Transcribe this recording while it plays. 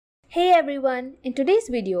Hey everyone, in today's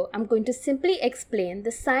video I'm going to simply explain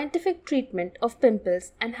the scientific treatment of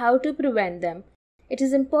pimples and how to prevent them. It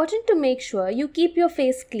is important to make sure you keep your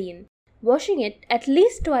face clean. Washing it at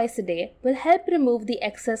least twice a day will help remove the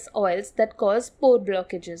excess oils that cause pore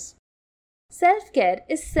blockages. Self-care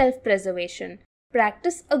is self-preservation.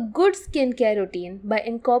 Practice a good skincare routine by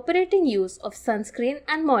incorporating use of sunscreen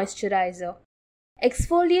and moisturizer.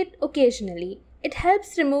 Exfoliate occasionally. It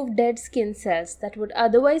helps remove dead skin cells that would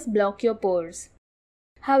otherwise block your pores.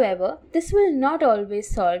 However, this will not always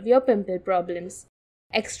solve your pimple problems.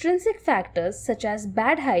 Extrinsic factors such as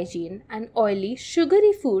bad hygiene and oily,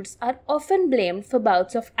 sugary foods are often blamed for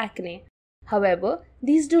bouts of acne. However,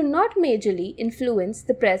 these do not majorly influence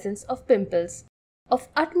the presence of pimples. Of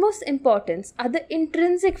utmost importance are the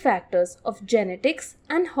intrinsic factors of genetics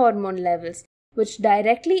and hormone levels, which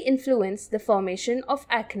directly influence the formation of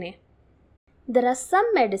acne. There are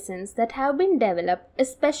some medicines that have been developed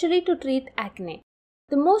especially to treat acne.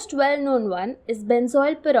 The most well-known one is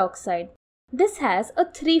benzoyl peroxide. This has a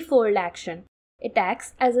threefold action. It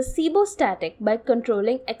acts as a sebostatic by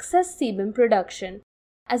controlling excess sebum production.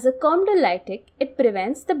 As a comedolatic, it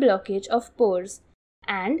prevents the blockage of pores.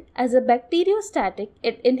 And as a bacteriostatic,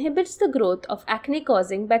 it inhibits the growth of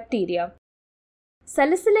acne-causing bacteria.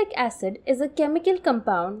 Salicylic acid is a chemical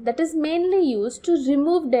compound that is mainly used to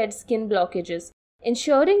remove dead skin blockages,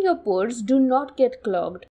 ensuring your pores do not get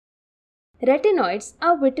clogged. Retinoids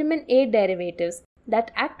are vitamin A derivatives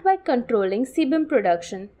that act by controlling sebum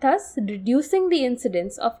production, thus reducing the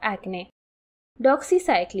incidence of acne.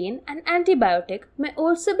 Doxycycline, an antibiotic, may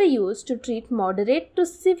also be used to treat moderate to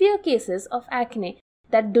severe cases of acne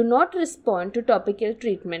that do not respond to topical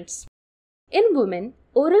treatments. In women,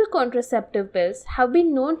 oral contraceptive pills have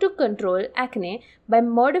been known to control acne by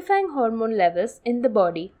modifying hormone levels in the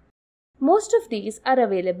body. Most of these are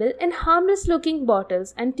available in harmless-looking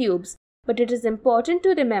bottles and tubes, but it is important to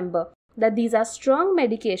remember that these are strong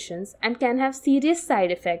medications and can have serious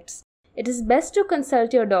side effects. It is best to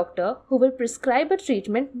consult your doctor who will prescribe a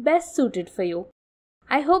treatment best suited for you.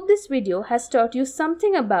 I hope this video has taught you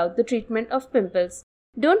something about the treatment of pimples.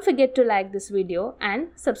 Don't forget to like this video and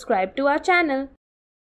subscribe to our channel.